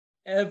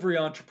every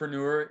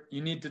entrepreneur,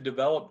 you need to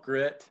develop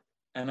grit,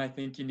 and I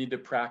think you need to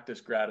practice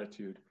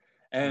gratitude.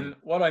 Mm. And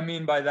what I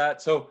mean by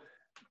that, so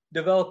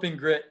developing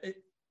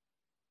grit,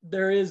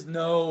 there is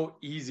no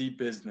easy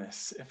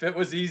business. If it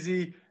was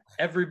easy,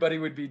 everybody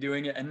would be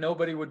doing it and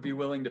nobody would be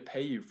willing to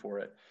pay you for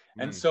it.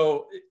 And Mm.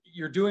 so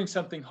you're doing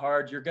something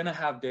hard, you're going to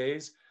have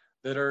days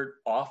that are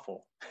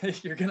awful.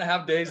 You're going to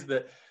have days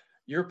that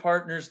your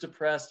partner's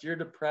depressed, you're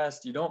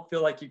depressed, you don't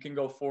feel like you can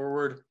go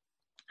forward,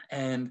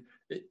 and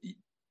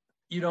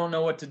you don't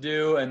know what to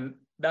do. And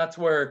that's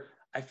where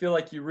I feel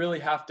like you really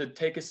have to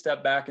take a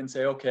step back and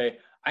say, okay,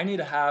 I need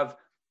to have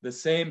the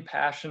same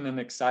passion and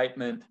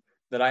excitement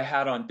that I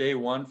had on day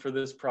one for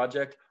this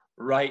project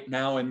right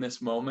now in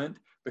this moment,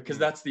 because Mm.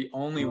 that's the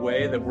only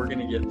way that we're going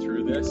to get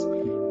through this.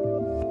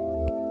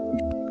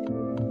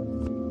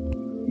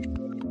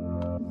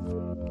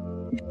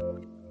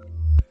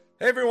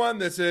 Hey everyone,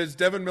 this is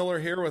Devin Miller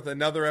here with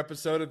another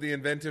episode of the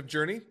Inventive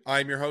Journey.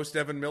 I'm your host,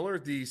 Devin Miller,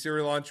 the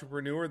serial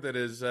entrepreneur that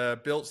has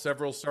built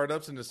several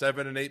startups into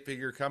 7- and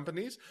 8-figure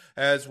companies,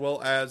 as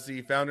well as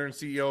the founder and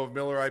CEO of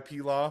Miller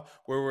IP Law,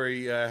 where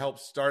we help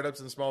startups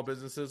and small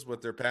businesses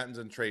with their patents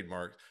and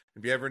trademarks.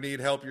 If you ever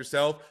need help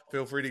yourself,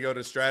 feel free to go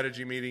to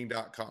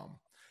strategymeeting.com.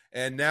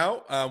 And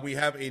now we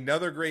have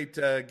another great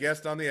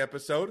guest on the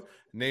episode.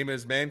 Name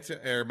is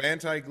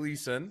Manti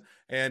Gleason.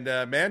 And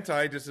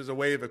Manti, just as a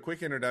way of a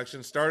quick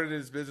introduction, started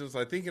his business,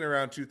 I think, in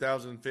around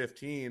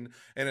 2015.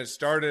 And it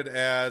started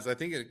as,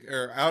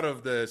 out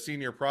of the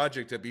senior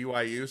project at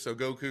BYU. So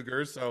go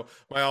Cougars. So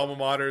my alma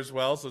mater as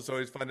well. So it's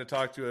always fun to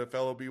talk to a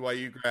fellow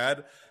BYU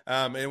grad.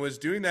 And was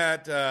doing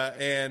that.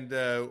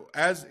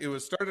 As it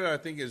was started, I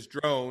think, as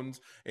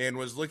drones, and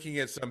was looking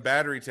at some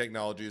battery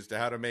technologies to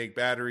how to make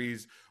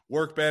batteries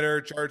work better,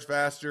 charge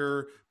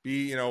faster,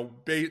 be,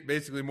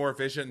 basically more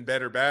efficient and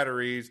better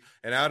batteries.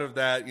 And out of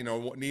that,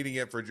 needing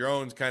it for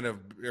drones kind of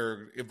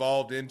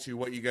evolved into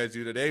what you guys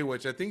do today,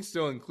 which I think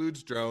still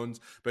includes drones,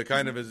 but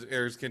kind of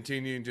is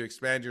continuing to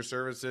expand your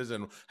services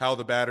and how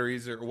the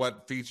batteries or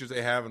what features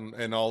they have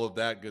and all of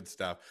that good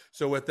stuff.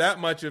 So with that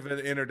much of an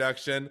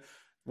introduction,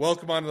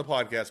 welcome onto the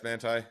podcast,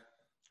 Manti.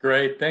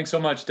 Great. Thanks so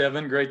much,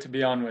 Devin. Great to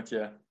be on with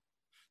you.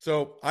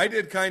 So I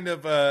did kind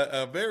of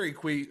a very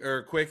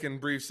quick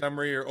and brief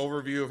summary or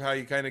overview of how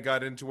you kind of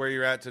got into where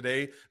you're at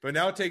today. But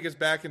now take us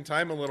back in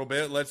time a little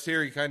bit. Let's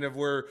hear you kind of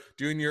were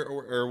doing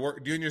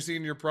your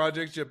senior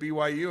projects at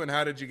BYU, and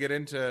how did you get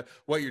into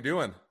what you're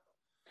doing?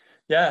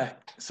 Yeah.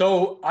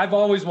 So I've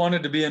always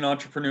wanted to be an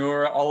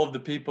entrepreneur. All of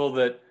the people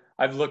that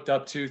I've looked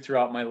up to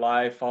throughout my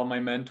life, all my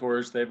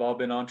mentors, they've all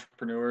been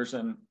entrepreneurs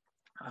and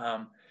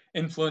um,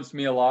 influenced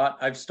me a lot.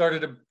 I've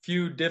started a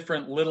few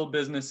different little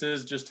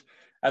businesses just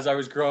as I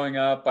was growing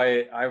up.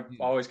 I've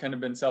always kind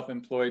of been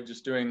self-employed,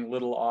 just doing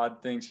little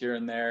odd things here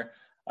and there,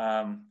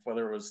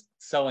 whether it was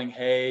selling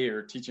hay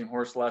or teaching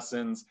horse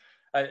lessons,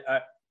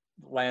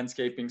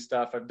 landscaping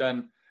stuff. I've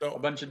done a So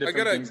bunch of I different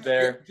gotta things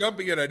there. jump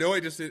again. I know I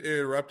just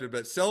interrupted,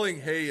 but selling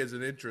hay is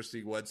an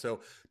interesting one. So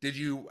did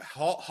you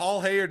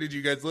haul hay, or did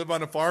you guys live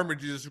on a farm, or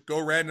did you just go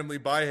randomly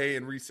buy hay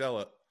and resell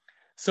it?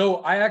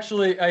 So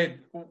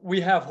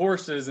we have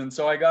horses, and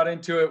so I got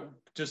into it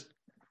just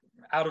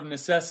out of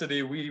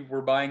necessity. We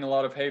were buying a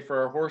lot of hay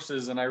for our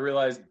horses, and I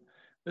realized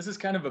this is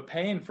kind of a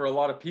pain for a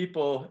lot of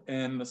people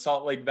in the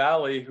Salt Lake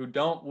Valley who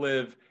don't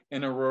live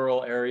in a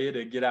rural area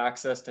to get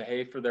access to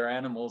hay for their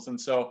animals.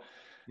 And so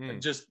Hmm.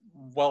 just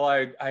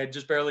I had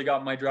just barely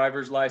got my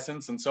driver's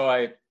license, and so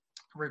I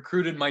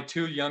recruited my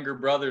two younger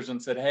brothers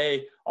and said,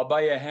 hey, I'll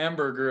buy you a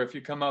hamburger if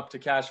you come up to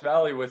Cache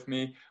Valley with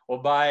me. We'll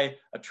buy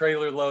a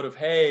trailer load of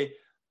hay,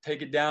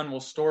 take it down, we'll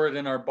store it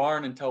in our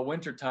barn until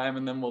wintertime,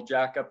 and then we'll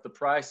jack up the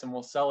price and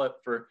we'll sell it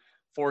for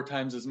 4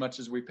 times as much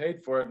as we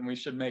paid for it, and we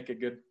should make a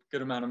good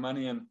amount of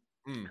money. And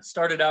Hmm.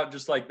 started out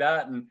just like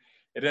that, and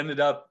it ended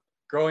up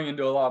growing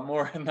into a lot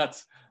more. And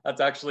that's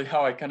actually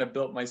how I kind of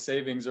built my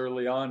savings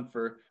early on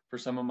for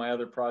some of my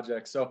other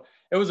projects. So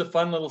it was a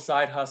fun little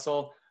side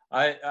hustle.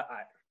 I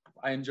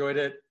enjoyed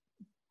it.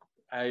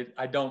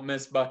 I don't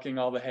miss bucking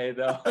all the hay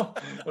though.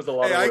 It was a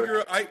lot Hey, of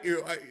I work.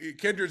 grew.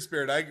 Kindred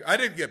spirit. I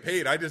didn't get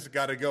paid. I just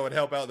got to go and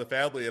help out the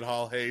family at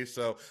haul hay.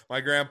 So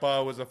my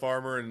grandpa was a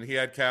farmer and he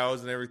had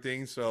cows and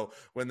everything. So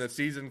when the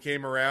season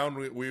came around,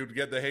 we would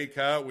get the hay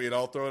cut. We'd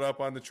all throw it up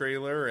on the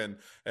trailer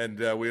and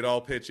we'd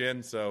all pitch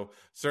in. So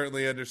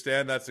certainly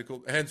understand that's a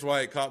cool. Hence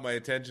why it caught my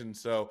attention.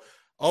 So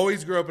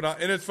always grew up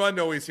and it's fun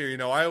to always hear,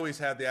 I always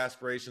had the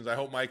aspirations. I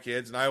hope my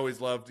kids, and I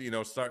always loved,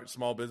 start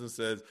small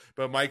businesses,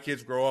 but my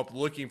kids grow up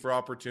looking for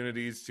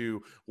opportunities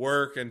to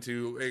work and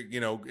to,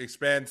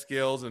 expand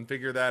skills and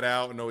figure that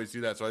out and always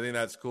do that. So I think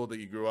that's cool that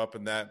you grew up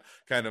in that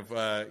kind of,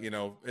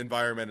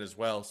 environment as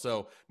well.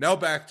 So now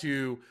back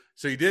to,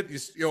 so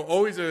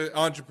always an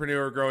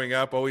entrepreneur growing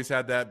up, always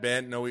had that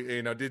bent,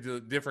 and, did the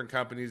different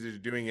companies that you're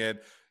doing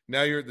it.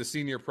 Now you're at the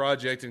senior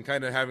project and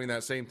kind of having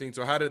that same thing.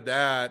 So how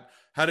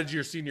did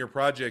your senior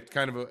project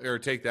kind of or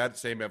take that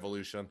same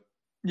evolution?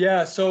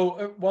 Yeah.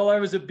 So while I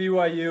was at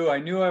BYU, I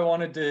knew I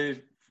wanted to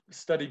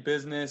study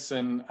business,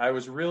 and I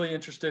was really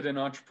interested in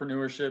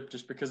entrepreneurship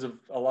just because of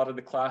a lot of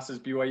the classes.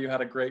 BYU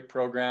had a great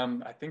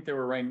program. I think they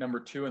were ranked number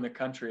 2 in the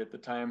country at the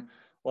time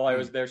while I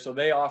was there. So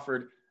they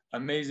offered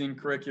amazing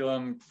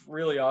curriculum,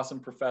 really awesome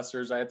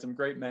professors. I had some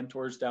great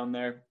mentors down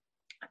there.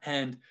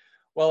 And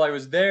while I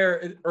was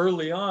there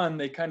early on,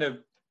 they kind of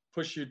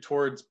push you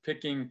towards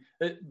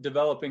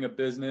developing a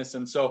business.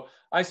 And so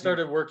I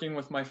started working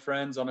with my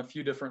friends on a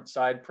few different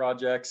side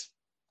projects.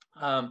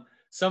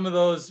 Some of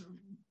those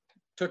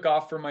took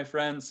off for my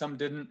friends, some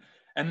didn't.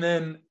 And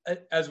then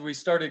as we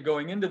started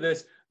going into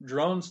this,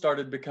 drones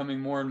started becoming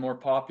more and more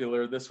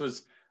popular. This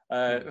was,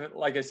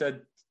 like I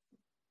said,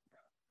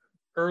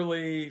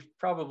 early,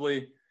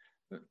 probably,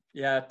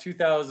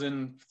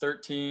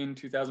 2013,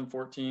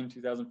 2014,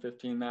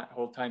 2015, that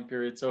whole time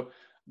period. So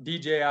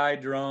DJI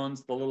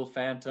drones, the little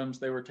Phantoms,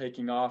 they were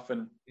taking off.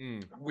 And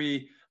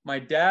my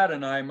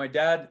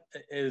dad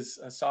is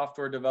a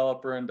software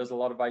developer and does a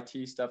lot of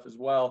IT stuff as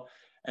well.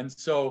 And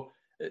so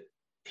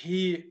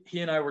he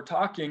and I were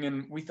talking,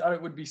 and we thought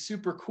it would be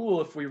super cool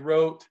if we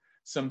wrote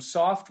some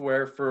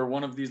software for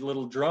one of these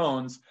little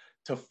drones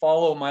to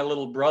follow my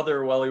little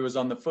brother while he was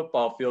on the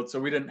football field. So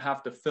we didn't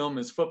have to film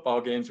his football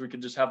games. We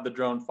could just have the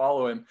drone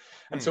follow him.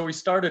 And so we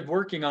started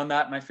working on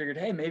that, and I figured,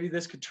 hey, maybe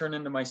this could turn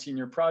into my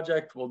senior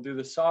project. We'll do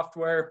the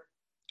software,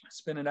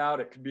 spin it out.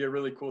 It could be a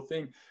really cool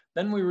thing.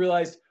 Then we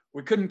realized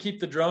we couldn't keep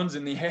the drones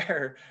in the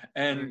air,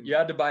 and you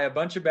had to buy a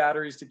bunch of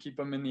batteries to keep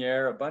them in the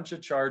air, a bunch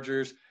of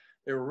chargers.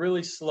 They were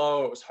really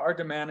slow. It was hard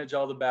to manage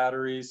all the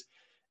batteries.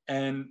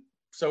 And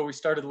so we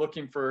started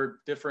looking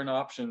for different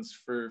options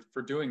for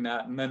doing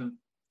that. And then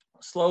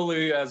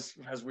slowly, as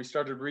we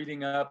started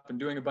reading up and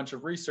doing a bunch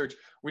of research,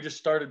 we just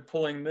started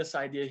pulling this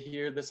idea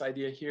here,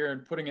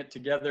 and putting it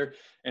together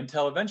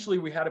until eventually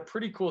we had a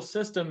pretty cool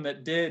system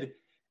that did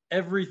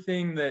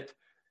everything that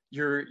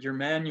your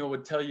manual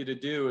would tell you to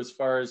do as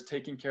far as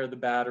taking care of the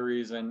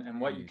batteries and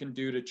what you can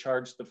do to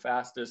charge the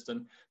fastest.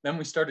 And then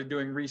we started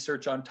doing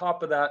research on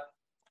top of that.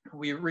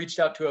 We reached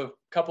out to a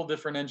couple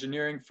different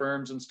engineering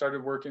firms and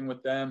started working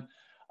with them,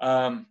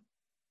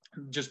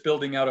 just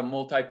building out a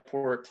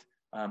multi-port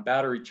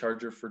battery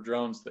charger for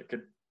drones that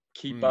could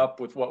keep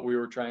up with what we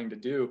were trying to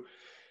do.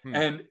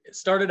 And it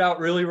started out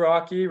really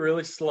rocky,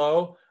 really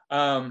slow,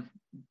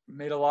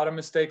 made a lot of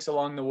mistakes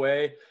along the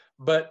way,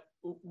 but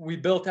we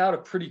built out a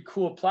pretty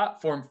cool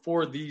platform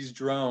for these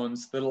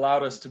drones that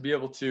allowed us to be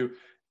able to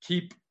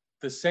keep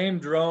the same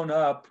drone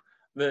up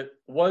that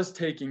was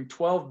taking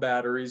 12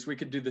 batteries. We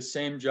could do the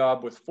same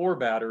job with 4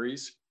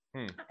 batteries.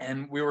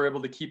 And we were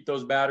able to keep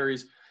those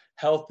batteries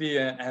healthy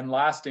and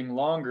lasting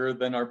longer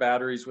than our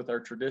batteries with our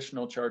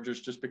traditional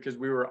chargers, just because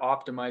we were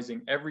optimizing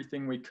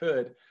everything we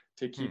could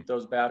to keep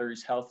those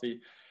batteries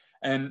healthy.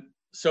 And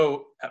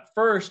so at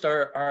first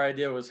our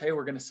idea was, hey,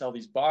 we're going to sell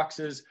these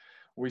boxes.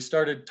 We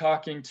started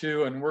talking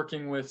to and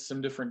working with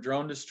some different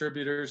drone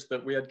distributors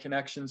that we had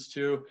connections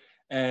to,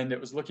 and it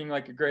was looking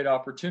like a great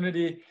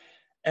opportunity.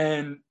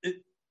 And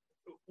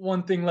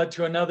one thing led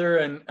to another,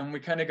 and we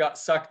kind of got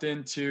sucked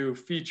into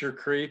feature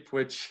creep,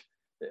 which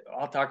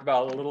I'll talk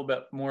about a little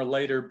bit more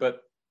later,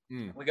 but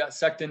we got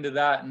sucked into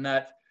that, and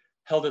that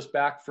held us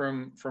back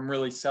from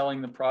really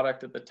selling the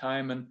product at the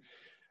time.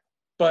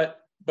 But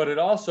it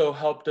also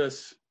helped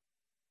us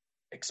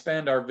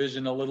expand our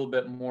vision a little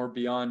bit more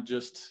beyond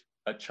just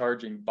a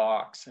charging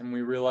box. And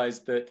we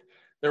realized that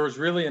there was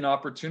really an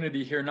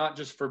opportunity here, not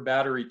just for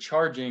battery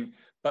charging,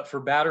 but for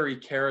battery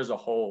care as a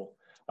whole.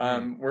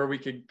 Where we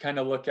could kind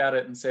of look at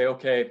it and say,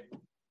 okay,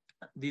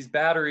 these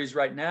batteries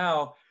right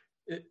now,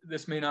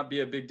 this may not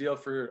be a big deal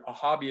for a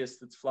hobbyist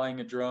that's flying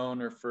a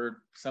drone, or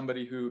for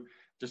somebody who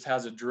just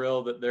has a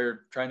drill that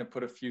they're trying to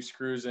put a few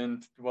screws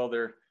in while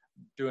they're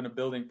doing a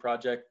building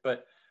project.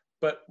 But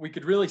we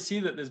could really see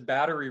that this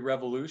battery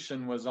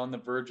revolution was on the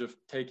verge of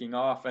taking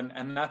off.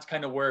 And that's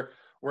kind of where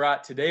we're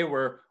at today,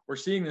 where we're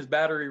seeing this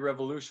battery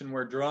revolution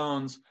where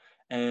drones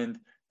and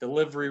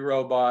delivery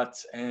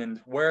robots and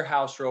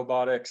warehouse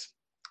robotics,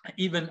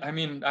 even, I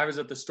mean, I was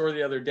at the store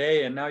the other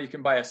day, and now you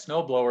can buy a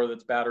snowblower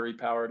that's battery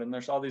powered, and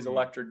there's all these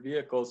electric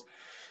vehicles.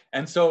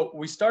 And so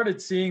we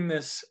started seeing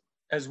this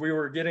as we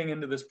were getting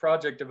into this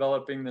project,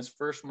 developing this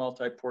first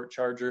multi-port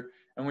charger,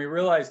 and we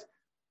realized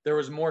there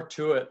was more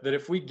to it, that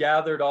if we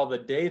gathered all the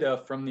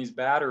data from these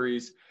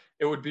batteries,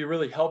 it would be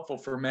really helpful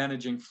for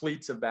managing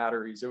fleets of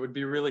batteries. It would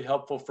be really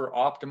helpful for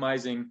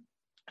optimizing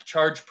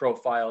charge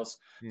profiles,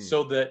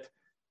 so that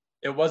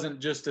it wasn't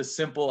just a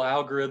simple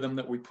algorithm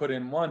that we put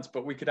in once,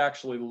 but we could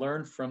actually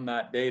learn from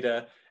that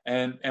data,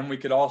 and we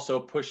could also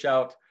push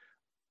out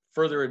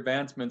further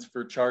advancements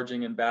for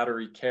charging and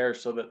battery care,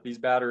 so that these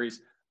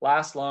batteries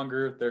last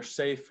longer, they're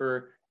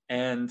safer,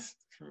 and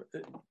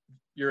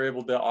you're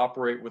able to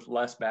operate with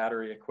less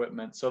battery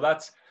equipment. So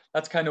that's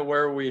kind of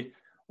where we've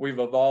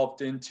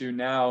evolved into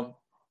now,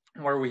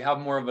 where we have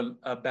more of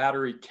a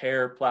battery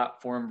care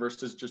platform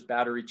versus just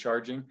battery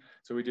charging.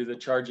 So we do the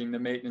charging, the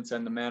maintenance,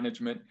 and the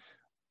management,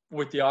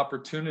 with the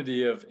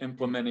opportunity of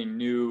implementing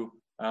new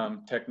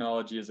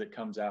technology as it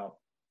comes out.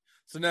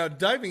 So now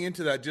diving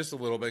into that just a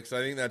little bit, because I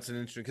think that's an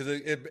interesting, because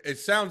it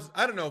sounds,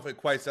 I don't know if it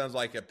quite sounds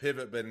like a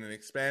pivot, but an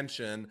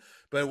expansion.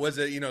 But was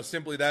it,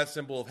 simply that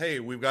simple of, hey,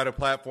 we've got a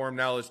platform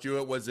now, let's do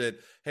it? Was it,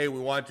 hey, we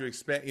want to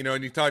expand,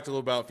 and you talked a little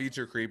about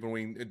feature creep, and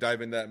we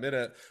dive into that in a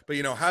minute. But,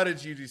 how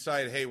did you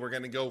decide, hey, we're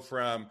going to go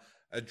from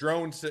a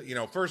drone,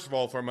 first of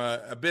all, from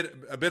a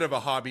bit of a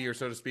hobby, or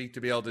so to speak,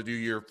 to be able to do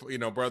your,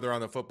 brother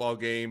on the football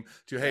game,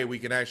 to, hey, we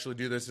can actually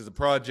do this as a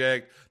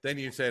project. Then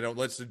you said, oh,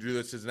 let's do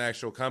this as an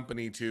actual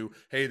company, to,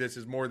 hey, this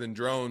is more than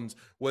drones.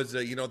 Was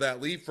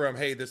that leap from,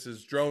 hey, this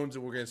is drones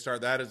and we're going to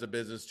start that as a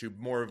business, to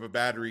more of a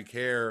battery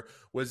care?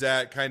 Was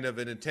that kind of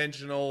an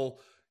intentional,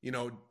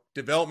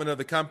 development of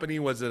the company?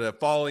 Was it a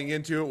falling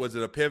into it? Was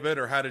it a pivot,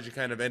 or how did you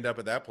kind of end up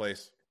at that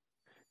place?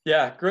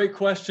 Yeah, great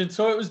question.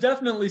 So it was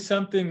definitely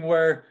something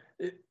where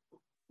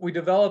we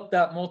developed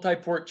that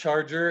multi-port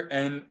charger,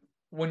 and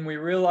when we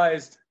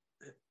realized,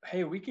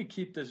 hey, we could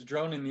keep this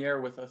drone in the air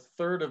with a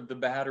third of the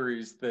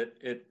batteries that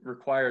it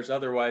requires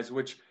otherwise,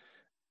 which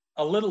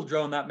a little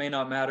drone that may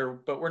not matter,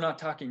 but we're not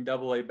talking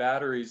AA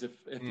batteries. If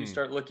you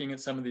start looking at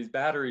some of these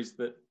batteries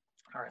that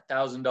are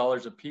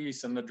 $1,000 a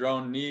piece, and the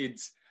drone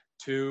needs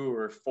 2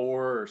 or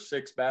 4 or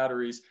 6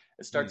 batteries,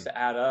 it starts to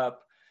add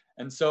up.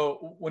 And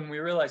so when we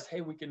realized,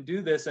 hey, we can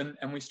do this, and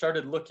we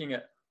started looking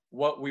at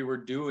what we were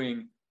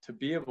doing to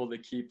be able to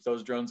keep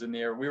those drones in the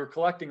air, we were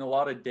collecting a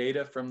lot of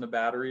data from the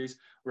batteries.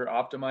 We were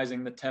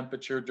optimizing the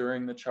temperature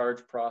during the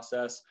charge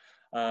process.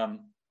 We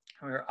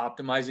were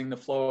optimizing the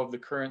flow of the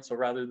current. So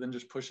rather than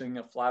just pushing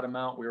a flat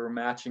amount, we were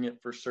matching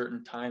it for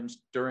certain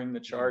times during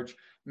the charge,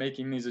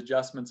 making these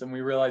adjustments. And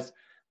we realized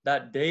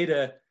that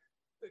data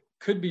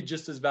could be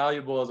just as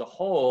valuable as a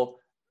whole,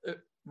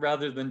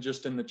 rather than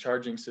just in the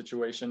charging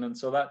situation. And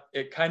so that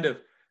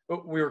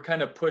we were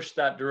kind of pushed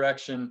that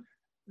direction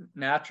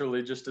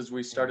naturally, just as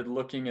we started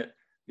looking at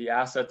the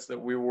assets that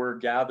we were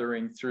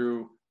gathering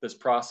through this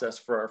process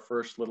for our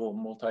first little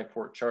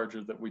multi-port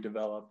charger that we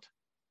developed.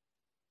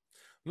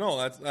 No,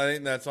 I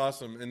think that's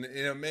awesome, and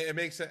it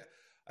makes it.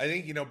 I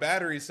think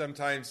batteries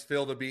sometimes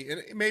feel to be,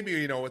 and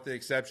maybe with the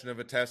exception of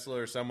a Tesla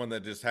or someone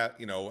that just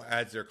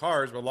adds their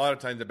cars, but a lot of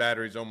times the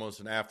battery is almost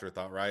an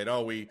afterthought, right?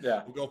 Oh, we'll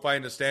go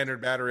find a standard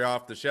battery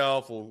off the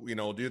shelf.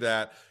 We'll do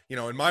that.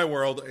 In my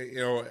world,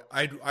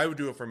 I would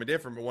do it from a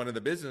different. But one of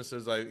the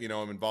businesses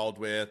I'm involved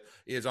with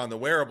is on the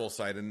wearable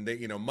side, and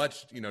they,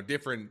 much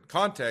different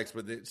context,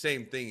 but the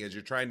same thing is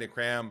you're trying to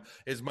cram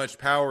as much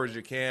power as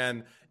you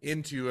can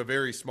into a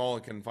very small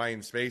and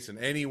confined space, and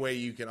any way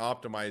you can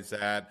optimize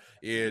that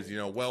is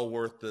well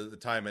worth the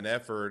time and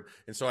effort.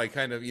 And so I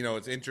kind of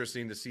it's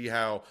interesting to see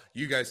how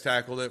you guys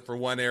tackled it for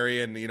one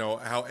area, and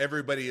how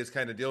everybody is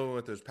kind of dealing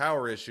with this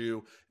power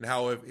issue, and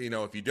how if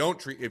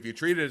you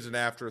treat it as an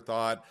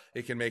afterthought,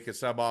 it can make a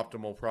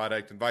suboptimal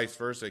product, and vice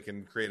versa, it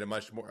can create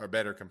a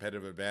better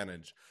competitive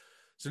advantage.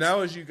 So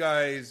now as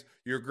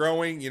you're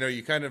growing,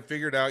 you kind of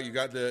figured out, you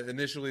got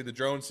initially the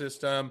drone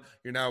system,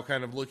 you're now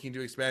kind of looking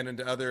to expand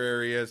into other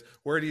areas.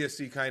 Where do you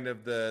see kind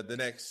of the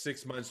next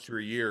 6 months to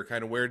a year?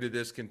 Kind of where did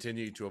this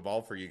continue to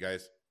evolve for you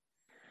guys?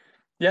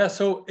 Yeah,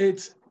 so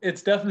it's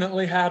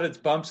definitely had its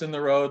bumps in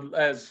the road,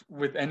 as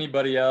with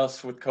anybody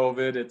else with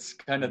COVID. It's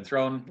kind of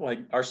thrown, like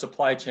our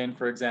supply chain,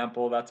 for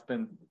example, that's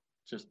been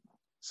just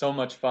so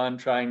much fun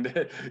trying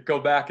to go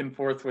back and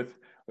forth with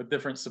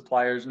different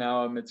suppliers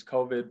now amidst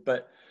COVID.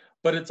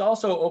 But it's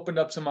also opened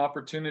up some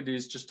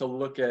opportunities just to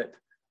look at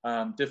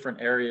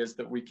different areas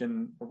that we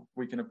can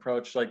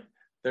approach. Like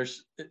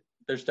there's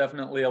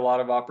definitely a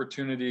lot of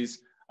opportunities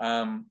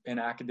in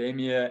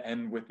academia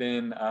and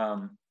within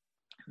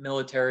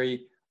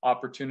military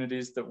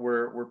opportunities that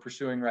we're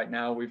pursuing right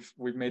now.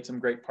 We've made some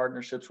great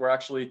partnerships.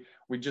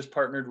 We just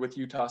partnered with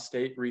Utah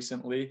State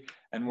recently,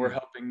 and we're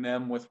helping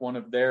them with one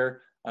of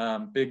their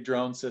big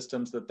drone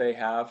systems that they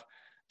have.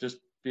 Just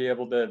be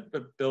able to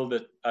build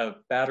a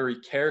battery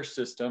care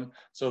system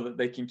so that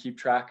they can keep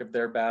track of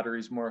their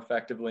batteries more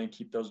effectively and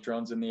keep those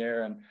drones in the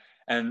air,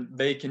 and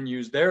they can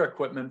use their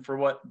equipment for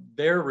what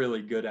they're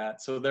really good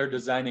at. So they're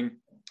designing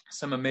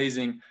some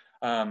amazing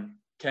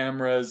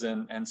cameras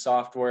and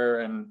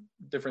software and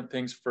different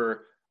things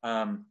for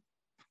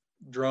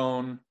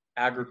drone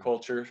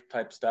agriculture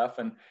type stuff.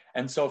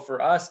 And so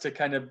for us to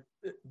kind of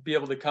be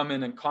able to come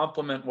in and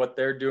complement what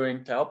they're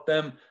doing to help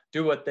them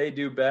do what they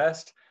do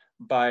best,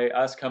 by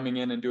us coming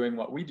in and doing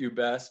what we do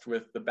best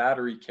with the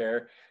battery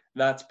care,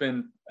 that's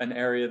been an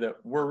area that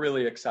we're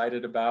really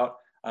excited about.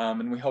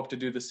 And we hope to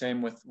do the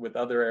same with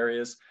other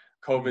areas.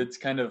 COVID's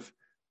kind of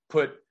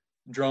put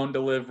drone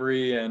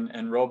delivery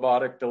and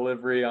robotic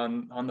delivery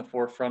on the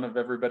forefront of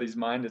everybody's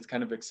mind. It's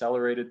kind of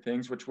accelerated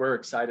things, which we're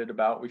excited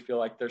about. We feel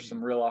like there's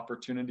some real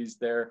opportunities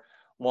there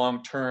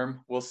long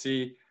term. We'll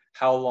see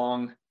how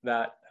long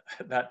that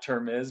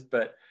term is,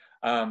 but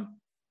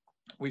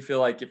we feel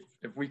like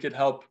if we could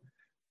help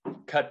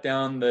cut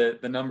down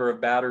the number of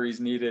batteries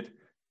needed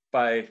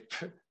by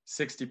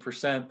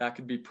 60%, that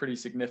could be pretty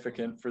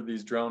significant for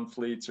these drone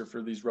fleets or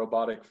for these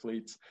robotic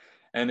fleets.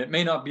 And it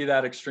may not be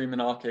that extreme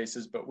in all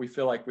cases, but we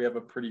feel like we have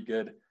a pretty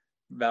good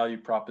value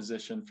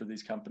proposition for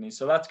these companies.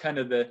 So that's kind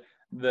of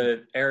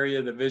the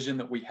area, the vision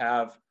that we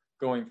have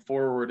going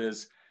forward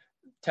is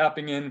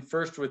tapping in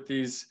first with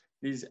these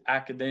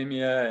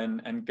academia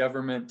and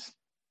government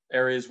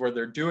areas where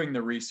they're doing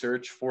the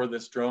research for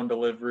this drone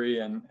delivery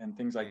and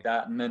things like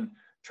that, and then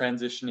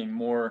transitioning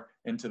more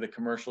into the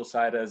commercial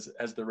side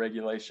as the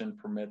regulation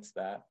permits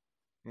that.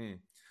 Hmm.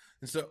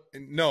 And so,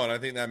 no, and I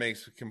think that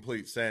makes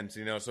complete sense,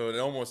 so it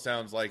almost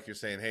sounds like you're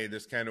saying, hey,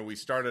 this kind of, we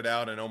started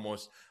out in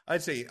almost,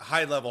 I'd say,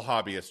 high level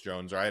hobbyist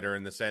drones, right? Or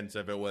in the sense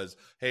of it was,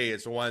 hey,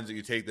 it's the ones that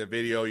you take the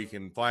video, you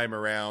can fly them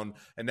around.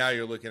 And now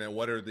you're looking at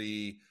what are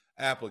the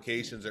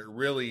applications that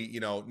really,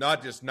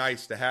 not just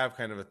nice to have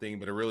kind of a thing,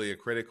 but are really a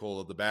critical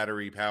of the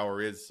battery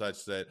power is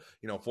such that,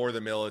 for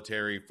the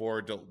military,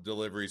 for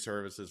delivery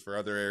services, for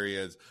other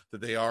areas, that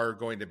they are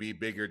going to be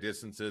bigger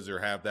distances or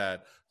have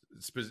that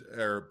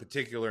or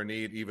particular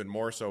need even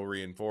more so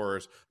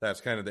reinforced.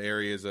 That's kind of the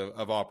areas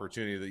of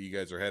opportunity that you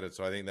guys are headed.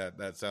 So I think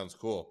that sounds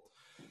cool.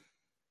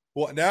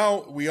 Well,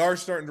 now we are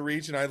starting to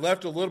reach, and I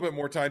left a little bit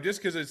more time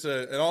just because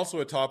it's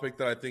also a topic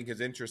that I think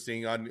is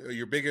interesting on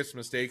your biggest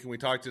mistake. And we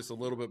talked just a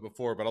little bit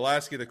before, but I'll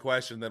ask you the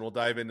question, then we'll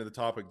dive into the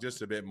topic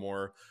just a bit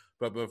more.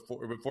 But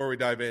before we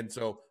dive in,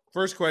 so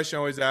first question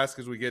I always ask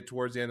as we get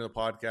towards the end of the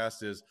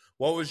podcast is,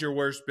 what was your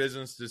worst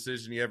business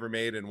decision you ever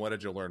made, and what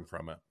did you learn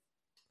from it?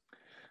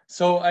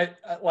 So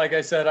like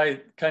I said, I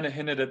kind of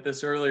hinted at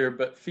this earlier,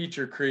 but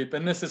feature creep,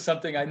 and this is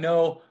something I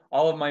know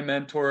all of my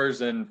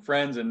mentors and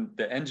friends and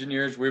the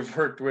engineers we've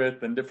worked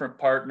with and different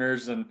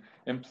partners and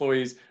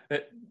employees,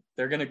 that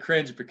they're going to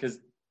cringe because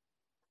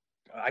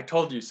I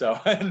told you so.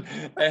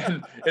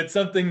 And it's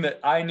something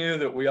that I knew,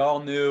 that we all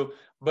knew,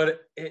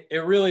 but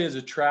it really is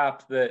a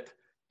trap that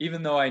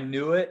even though I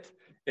knew it,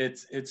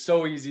 it's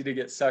so easy to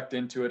get sucked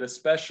into it,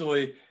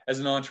 especially as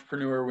an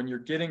entrepreneur when you're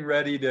getting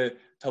ready to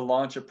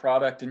launch a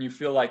product and you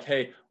feel like,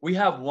 hey, we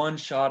have one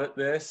shot at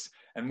this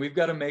and we've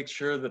got to make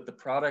sure that the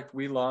product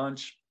we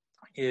launch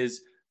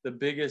is the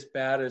biggest,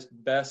 baddest,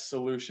 best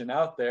solution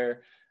out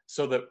there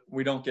so that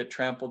we don't get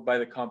trampled by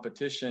the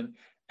competition.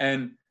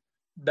 And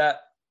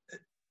that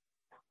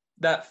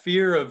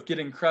fear of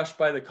getting crushed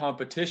by the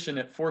competition,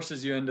 it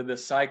forces you into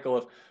this cycle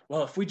of,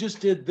 well, if we just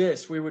did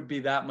this, we would be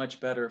that much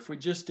better. If we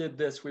just did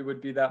this, we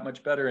would be that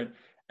much better.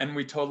 And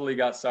we totally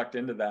got sucked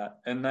into that.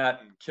 And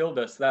that killed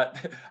us.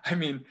 I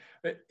mean,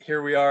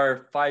 here we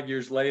are 5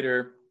 years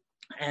later,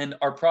 and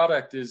our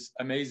product is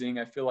amazing.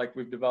 I feel like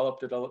we've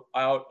developed it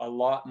out a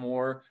lot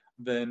more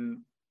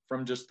than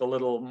from just the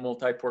little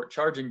multi-port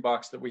charging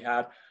box that we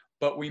had.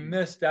 But we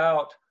missed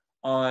out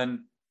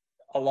on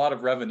a lot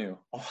of revenue,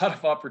 a lot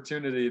of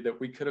opportunity that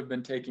we could have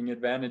been taking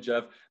advantage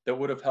of, that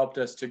would have helped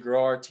us to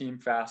grow our team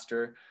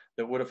faster,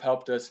 that would have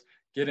helped us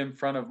get in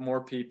front of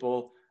more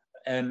people.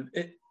 And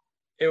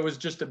it was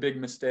just a big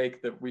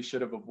mistake that we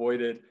should have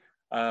avoided.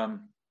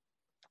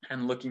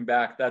 And looking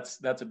back, that's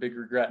a big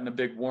regret and a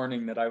big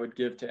warning that I would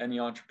give to any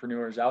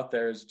entrepreneurs out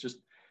there, is just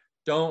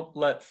don't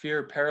let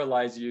fear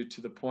paralyze you to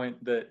the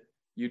point that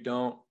you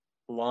don't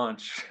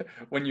launch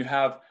when you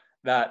have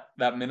that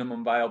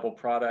minimum viable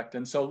product.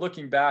 And so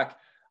looking back,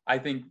 I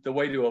think the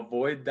way to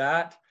avoid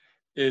that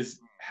is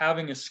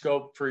having a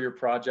scope for your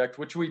project,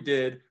 which we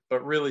did,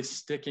 but really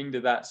sticking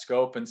to that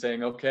scope and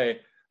saying, okay,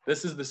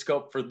 this is the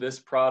scope for this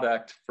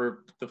product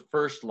for the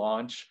first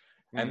launch.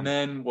 And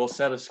then we'll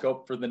set a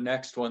scope for the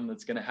next one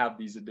that's going to have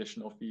these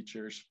additional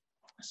features.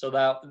 So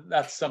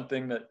that's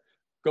something that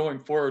going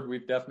forward,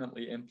 we've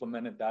definitely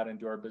implemented that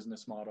into our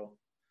business model.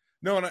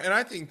 No, and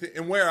I think,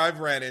 and where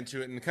I've ran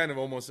into it, and kind of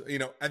almost,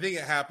 I think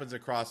it happens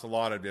across a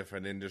lot of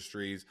different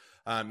industries.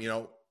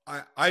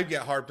 I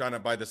get harped on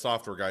it by the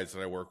software guys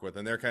that I work with,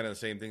 and they're kind of the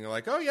same thing. They're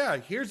like, oh yeah,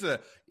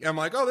 I'm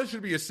like, oh, this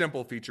should be a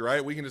simple feature,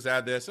 right? We can just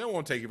add this, and it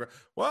won't take you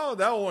well,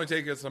 that will only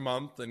take us a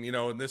month, and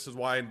and this is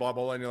why, and blah,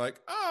 blah, blah. And you're like,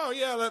 oh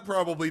yeah, that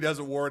probably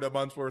doesn't warrant a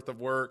month's worth of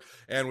work,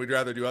 and we'd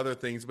rather do other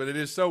things. But it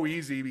is so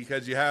easy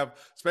because you have,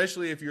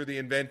 especially if you're the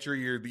inventor,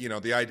 you're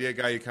the idea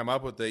guy, you come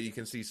up with it, you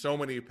can see so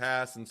many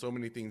paths and so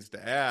many things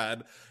to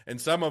add. And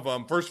some of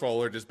them, first of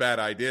all, are just bad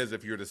ideas.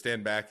 If you were to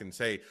stand back and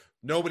say,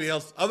 nobody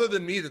else other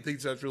than me that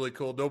thinks that's really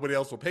cool, nobody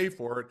else will pay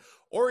for it.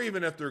 Or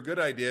even if they're good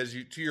ideas,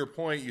 to your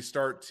point, you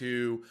start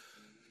to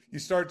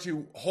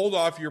hold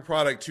off your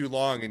product too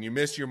long, and you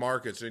miss your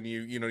markets, and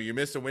you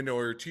miss a window.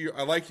 Or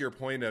I like your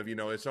point of,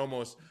 it's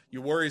almost,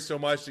 you worry so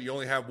much that you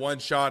only have one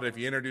shot if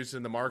you introduce it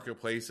in the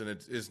marketplace, and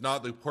it's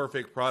not the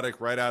perfect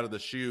product right out of the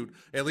chute,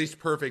 at least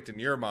perfect in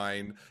your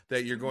mind,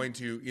 that you're going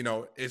to,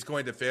 it's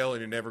going to fail and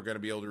you're never going to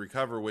be able to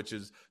recover, which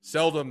is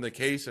seldom the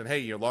case. And hey,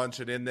 you launch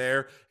it in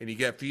there and you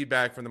get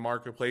feedback from the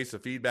marketplace. The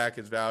feedback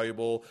is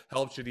valuable,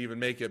 helps you to even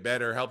make it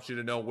better, helps you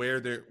to know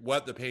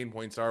what the pain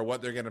points are,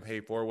 what they're going to pay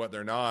for, what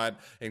they're not.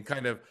 And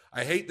kind of,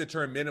 I hate the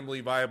term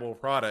minimally viable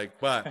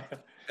product,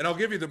 but And I'll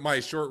give you my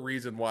short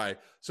reason why.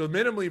 So,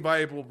 minimally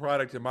viable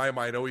product in my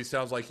mind always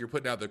sounds like you're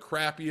putting out the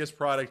crappiest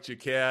product you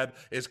can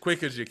as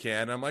quick as you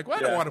can. And I'm like, well,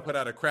 I don't Yeah. want to put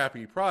out a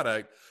crappy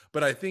product,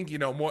 but I think,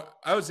 more,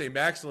 I would say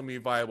maximally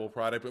viable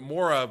product, but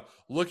more of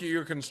look at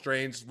your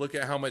constraints, look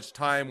at how much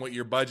time, what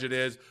your budget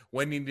is,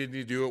 when you need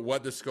to do it,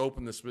 what the scope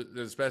and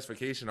the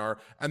specification are,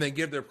 and then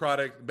give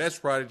the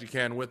best product you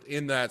can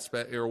within that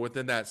or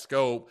within that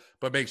scope,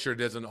 but make sure it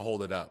doesn't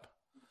hold it up.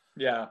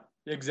 Yeah,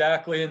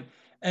 exactly.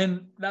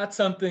 And that's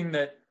something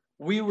that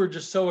we were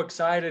just so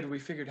excited. We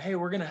figured, hey,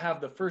 we're going to have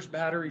the first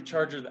battery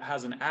charger that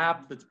has an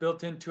app that's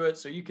built into it,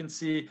 so you can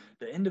see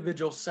the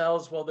individual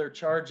cells while they're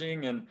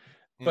charging. And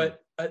Hmm.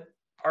 but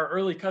our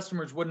early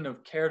customers wouldn't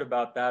have cared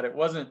about that. It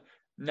wasn't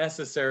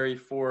necessary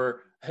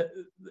for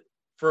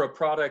a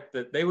product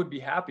that they would be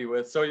happy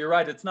with. So you're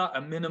right, it's not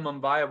a minimum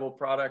viable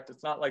product.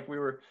 It's not like we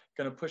were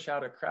going to push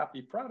out a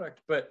crappy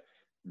product, but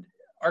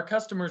our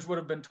customers would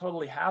have been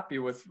totally happy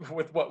with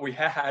what we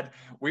had.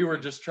 We were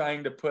just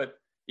trying to put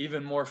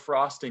even more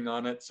frosting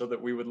on it so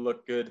that we would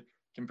look good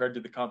compared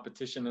to the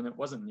competition, and it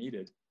wasn't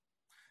needed.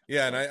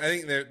 Yeah, and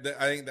So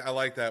I think I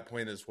like that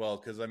point as well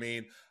because I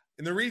mean,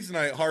 and the reason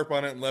I harp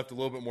on it and left a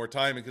little bit more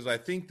time because I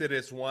think that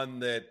it's one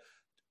that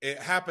it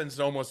happens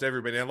to almost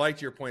everybody. And I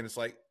like your point. It's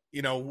like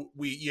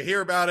you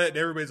hear about it and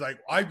everybody's like,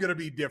 I'm going to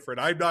be different.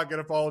 I'm not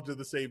going to fall into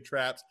the same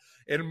traps.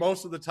 And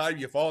most of the time,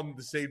 you fall into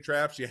the same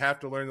traps. You have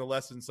to learn the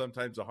lesson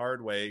sometimes the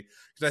hard way.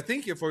 Because I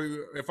think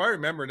if I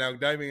remember now,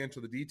 diving into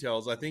the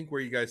details, I think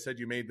where you guys said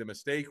you made the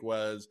mistake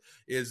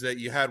is that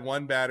you had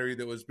one battery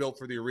that was built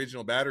for the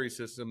original battery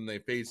system and they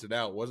phased it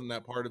out. Wasn't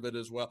that part of it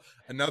as well?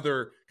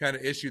 Another kind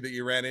of issue that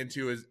you ran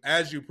into is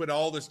as you put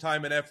all this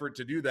time and effort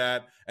to do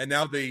that, and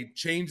now they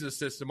change the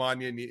system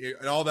on you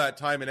and all that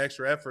time and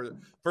extra effort.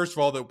 First of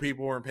all, that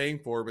people weren't paying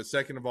for, but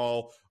second of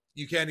all,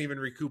 you can't even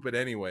recoup it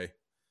anyway.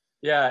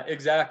 yeah,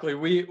 exactly.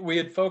 We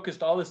had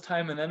focused all this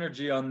time and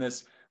energy on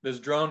this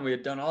drone. We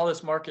had done all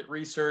this market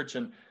research,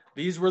 and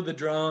these were the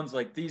drones.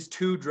 Like these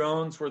two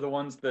drones were the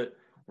ones that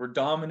were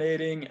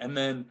dominating. And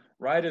then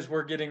right as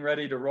we're getting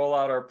ready to roll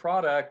out our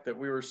product that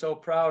we were so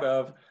proud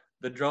of,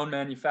 the drone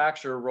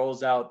manufacturer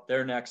rolls out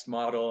their next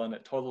model, and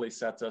it totally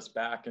sets us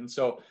back. And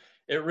so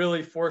it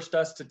really forced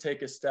us to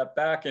take a step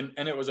back, and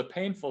it was a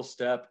painful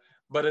step,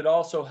 but it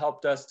also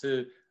helped us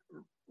to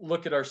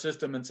look at our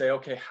system and say,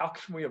 okay, how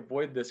can we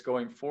avoid this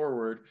going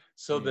forward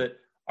so Hmm. that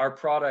our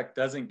product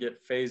doesn't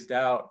get phased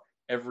out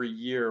every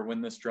year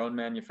when this drone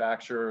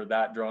manufacturer or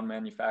that drone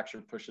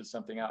manufacturer pushes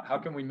something out? How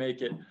can we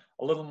make it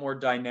a little more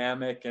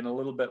dynamic and a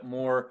little bit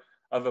more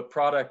of a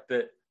product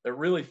that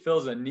really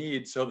fills a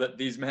need so that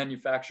these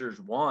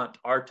manufacturers want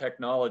our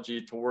technology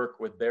to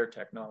work with their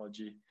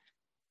technology?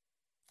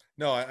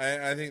 No,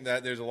 I think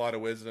that there's a lot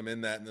of wisdom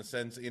in that in the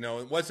sense,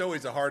 what's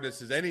always the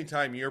hardest is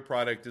anytime your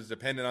product is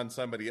dependent on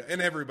somebody,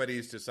 and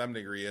everybody's to some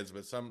degree is,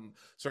 but some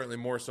certainly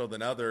more so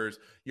than others,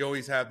 you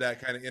always have that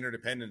kind of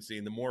interdependency.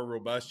 And the more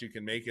robust you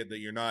can make it, that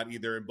you're not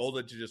either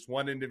emboldened to just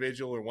one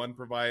individual or one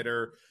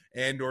provider,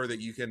 and or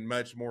that you can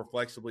much more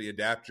flexibly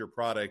adapt your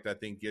product, I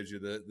think gives you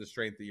the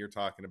strength that you're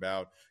talking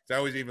about. Because I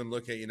always even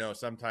look at,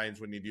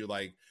 sometimes when you do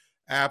like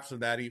apps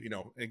and that,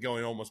 and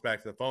going almost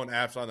back to the phone,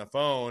 apps on the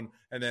phone,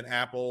 and then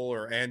Apple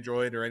or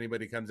Android or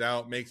anybody comes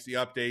out, makes the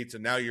updates,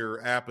 and now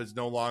your app is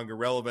no longer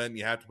relevant. And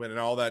you have to put in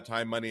all that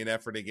time, money, and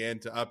effort again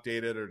to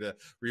update it or to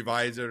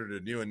revise it or to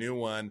do a new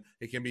one.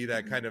 It can be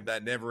that kind of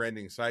that never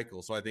ending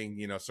cycle. So I think,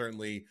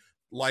 certainly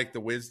like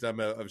the wisdom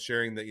of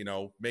sharing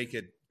that, make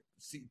it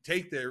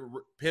take the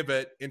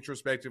pivot,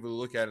 introspectively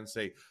look at it and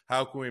say,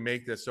 how can we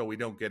make this so we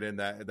don't get in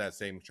that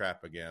same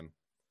trap again?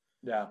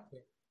 Yeah.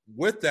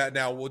 With that,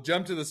 now we'll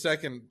jump to the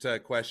second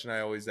question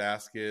I always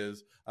ask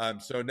is,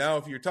 so now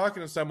if you're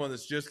talking to someone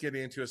that's just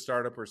getting into a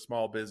startup or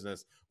small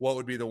business, what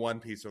would be the one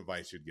piece of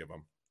advice you'd give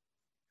them?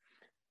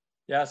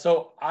 Yeah,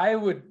 so I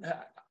would,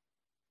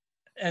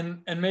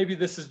 and maybe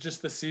this is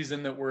just the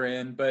season that we're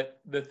in,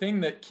 but the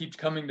thing that keeps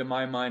coming to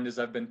my mind as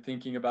I've been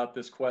thinking about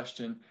this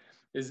question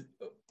is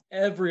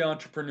every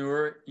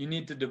entrepreneur, you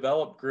need to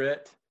develop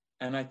grit,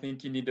 and I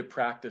think you need to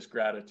practice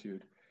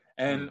gratitude.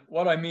 Hmm. And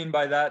what I mean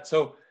by that,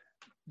 so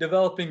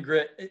developing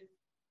grit,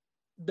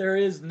 there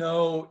is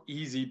no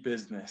easy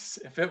business.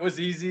 If it was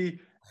easy,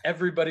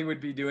 everybody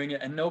would be doing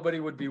it and nobody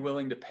would be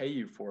willing to pay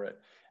you for it.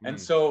 And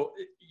Hmm. so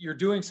you're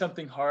doing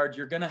something hard,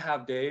 you're going to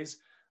have days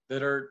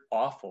that are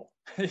awful.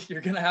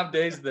 You're going to have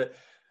days that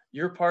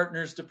your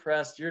partner's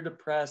depressed, you're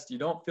depressed, you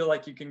don't feel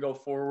like you can go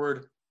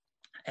forward,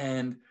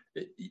 and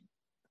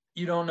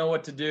you don't know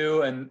what to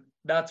do. And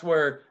that's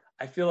where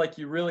I feel like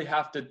you really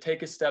have to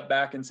take a step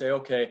back and say,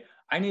 okay,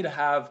 I need to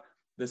have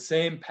the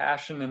same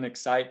passion and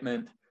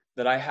excitement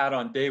that I had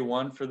on day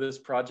one for this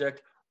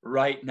project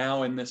right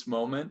now in this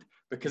moment,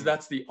 because Hmm.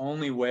 that's the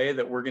only way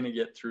that we're going to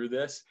get through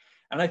this.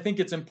 And I think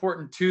it's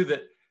important too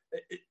that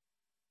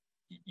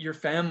your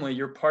family,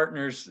 your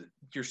partners,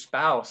 your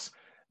spouse,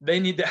 they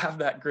need to have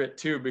that grit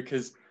too,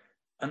 because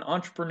an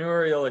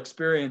entrepreneurial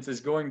experience is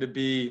going to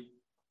be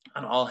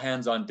an all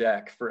hands on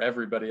deck for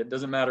everybody. It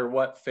doesn't matter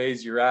what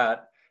phase you're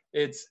at.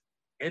 It's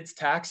it's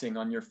taxing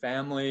on your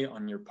family,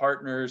 on your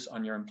partners,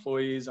 on your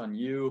employees, on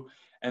you.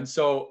 And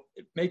so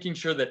making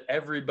sure that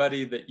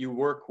everybody that you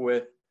work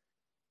with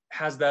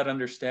has that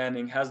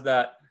understanding, has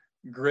that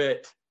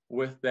grit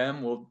with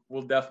them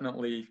will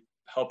definitely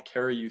help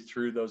carry you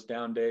through those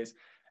down days.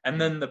 And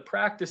then the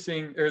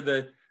practicing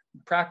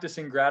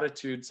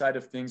gratitude side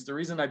of things, the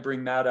reason I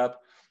bring that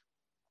up,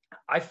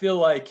 I feel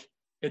like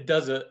it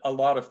does a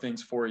lot of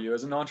things for you.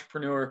 As an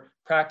entrepreneur,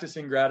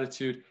 practicing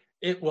gratitude,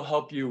 it will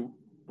help you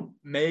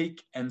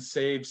make and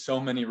save so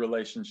many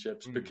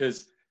relationships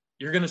because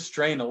you're going to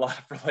strain a lot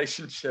of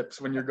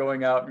relationships when you're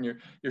going out and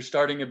you're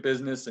starting a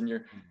business and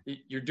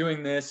you're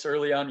doing this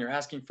early on, you're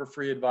asking for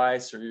free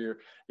advice, or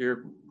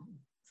you're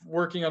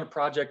working on a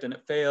project and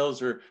it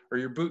fails, or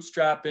you're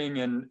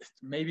bootstrapping and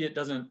maybe it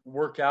doesn't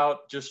work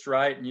out just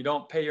right and you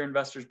don't pay your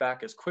investors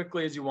back as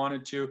quickly as you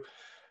wanted to.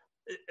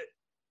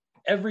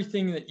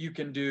 Everything that you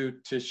can do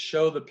to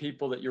show the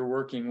people that you're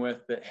working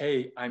with that,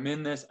 hey, I'm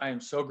in this, I am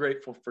so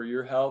grateful for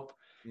your help.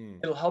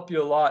 It'll help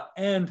you a lot.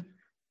 And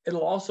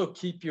it'll also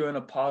keep you in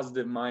a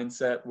positive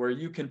mindset where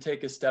you can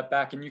take a step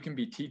back and you can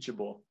be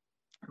teachable.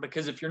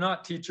 Because if you're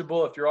not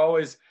teachable, if you're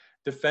always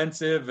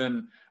defensive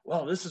and,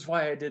 well, this is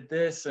why I did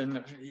this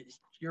and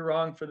you're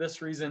wrong for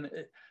this reason,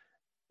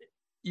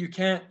 you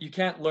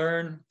can't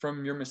learn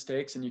from your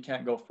mistakes and you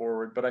can't go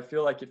forward. But I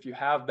feel like if you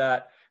have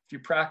that, if you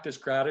practice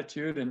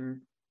gratitude,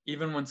 and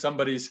even when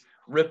somebody's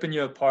ripping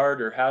you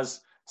apart or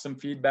has some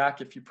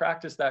feedback, if you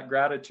practice that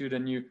gratitude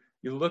and you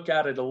look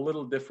at it a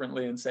little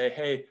differently and say,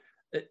 hey,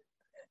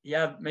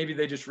 yeah, maybe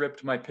they just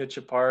ripped my pitch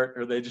apart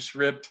or they just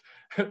ripped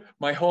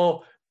my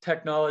whole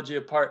technology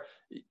apart.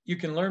 You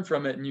can learn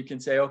from it and you can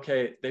say,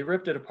 okay, they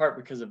ripped it apart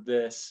because of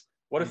this.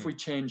 What if we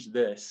change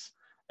this?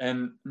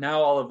 And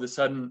now all of a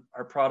sudden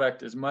our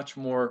product is much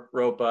more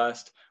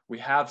robust. We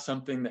have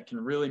something that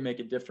can really make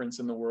a difference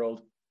in the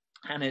world.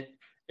 And it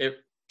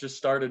just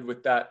started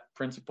with that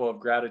principle of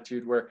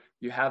gratitude where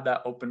you have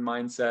that open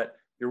mindset.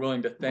 You're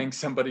willing to thank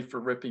somebody for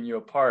ripping you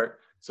apart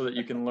so that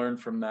you can learn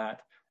from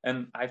that.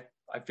 And I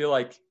feel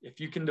like if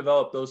you can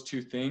develop those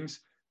two things,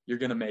 you're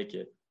going to make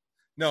it.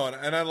 No,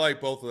 and I like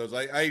both of those.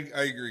 I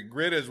agree.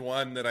 Grit is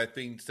one that I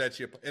think sets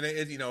you, and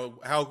you know,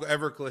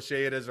 however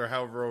cliche it is or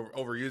however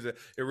overuse it,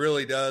 it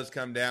really does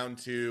come down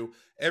to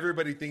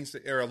everybody thinks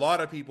that, or a lot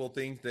of people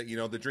think that, you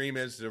know, the dream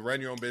is to run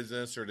your own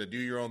business or to do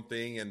your own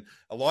thing. And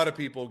a lot of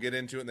people get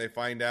into it and they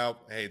find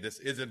out, hey, this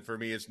isn't for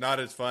me. It's not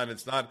as fun.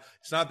 It's not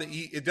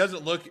it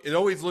doesn't look, it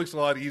always looks a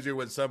lot easier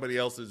when somebody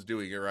else is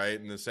doing it, right?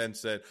 In the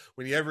sense that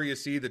whenever you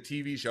see the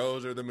TV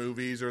shows or the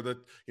movies or the,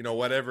 you know,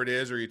 whatever it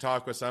is, or you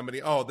talk with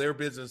somebody, oh, their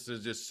business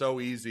is just so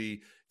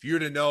easy. If you're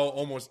to know,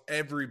 almost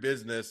every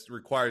business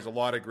requires a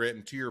lot of grit.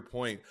 And to your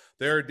point,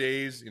 there are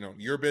days, you know,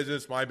 your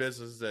business, my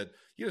business, that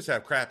you just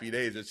have crappy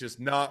days. It's just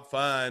not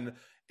fun.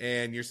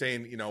 And you're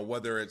saying, you know,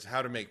 whether it's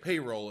how to make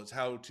payroll, it's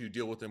how to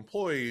deal with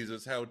employees,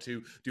 it's how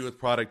to deal with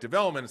product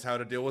development, it's how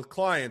to deal with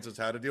clients, it's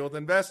how to deal with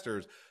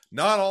investors.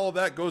 Not all of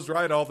that goes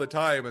right all the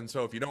time. And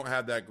so if you don't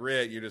have that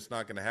grit, you're just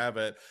not going to have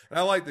it. And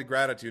I like the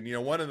gratitude. You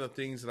know, one of the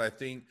things that I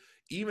think,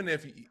 even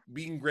if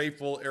being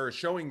grateful or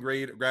showing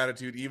great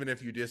gratitude, even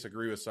if you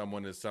disagree with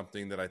someone, is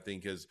something that I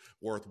think is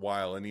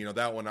worthwhile. And, you know,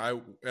 that one,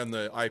 in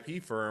the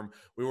IP firm,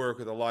 we work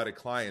with a lot of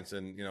clients,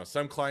 and, you know,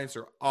 some clients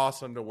are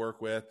awesome to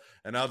work with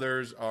and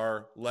others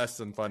are less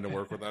than fun to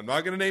work with. I'm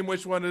not going to name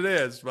which one it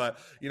is, but,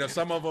 you know,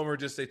 some of them are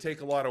just, they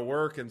take a lot of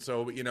work. And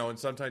so, you know, and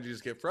sometimes you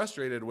just get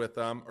frustrated with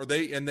them, or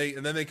and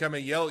then they come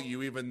and yell at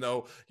you, even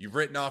though you've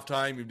written off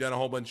time, you've done a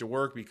whole bunch of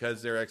work,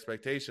 because their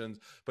expectations.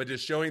 But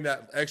just showing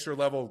that extra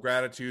level of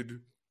gratitude,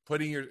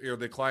 putting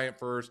the client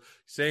first,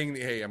 saying,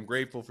 hey, I'm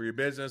grateful for your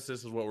business, this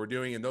is what we're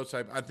doing, and those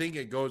type, I think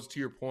it goes, to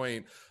your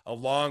point, a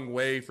long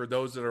way for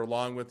those that are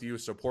along with you,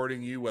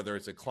 supporting you, whether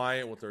it's a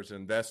client, whether it's an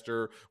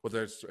investor,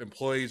 whether it's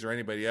employees or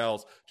anybody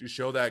else, to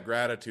show that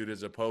gratitude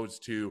as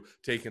opposed to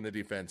taking the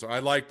defense. So I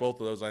like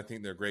both of those. I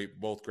think they're great,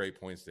 both great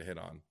points to hit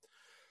on.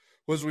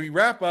 Well, as we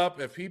wrap up,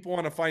 if people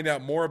want to find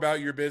out more about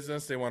your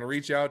business, they want to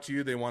reach out to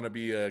you, they want to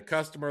be a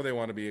customer, they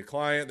want to be a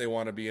client, they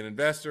want to be an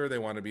investor, they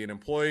want to be an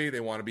employee, they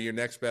want to be your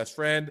next best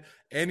friend,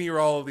 any or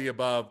all of the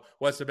above,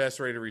 what's the best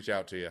way to reach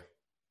out to you?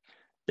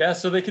 Yeah,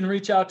 so they can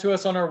reach out to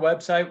us on our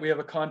website. We have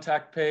a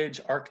contact page,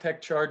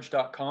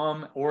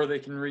 architectcharge.com, or they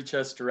can reach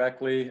us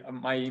directly.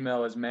 My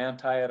email is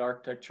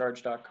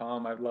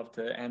manti@architectcharge.com. I'd love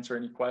to answer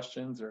any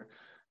questions or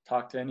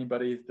talk to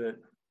anybody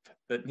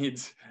that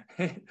needs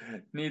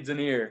needs an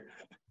ear.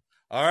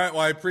 All right.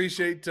 Well, I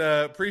appreciate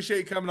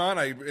coming on.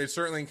 I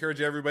certainly encourage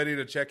everybody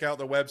to check out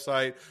the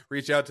website.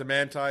 Reach out to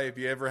Manti if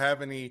you ever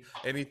have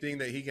anything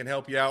that he can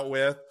help you out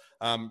with.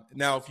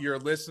 Now, if you're a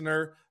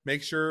listener,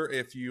 make sure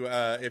if you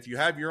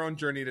have your own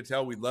journey to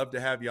tell, we'd love to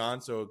have you on.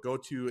 So go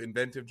to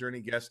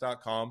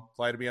inventivejourneyguest.com,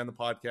 apply to be on the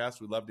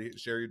podcast. We'd love to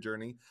share your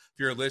journey. If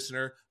you're a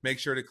listener, make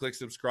sure to click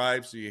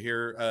subscribe so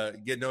you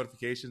get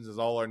notifications as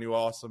all our new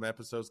awesome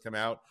episodes come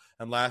out.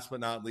 And last but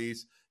not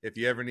least, if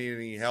you ever need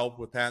any help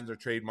with patents or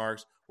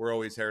trademarks, we're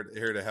always here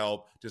to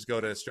help. Just go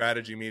to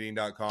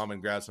strategymeeting.com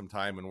and grab some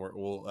time, and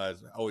we'll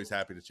always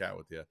happy to chat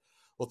with you.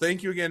 Well,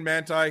 thank you again,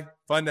 Manti.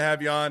 Fun to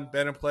have you on.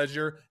 Been a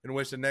pleasure, and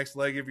wish the next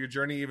leg of your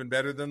journey even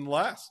better than the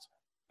last.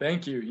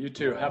 Thank you. You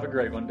too. Have a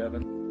great one,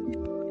 Devin.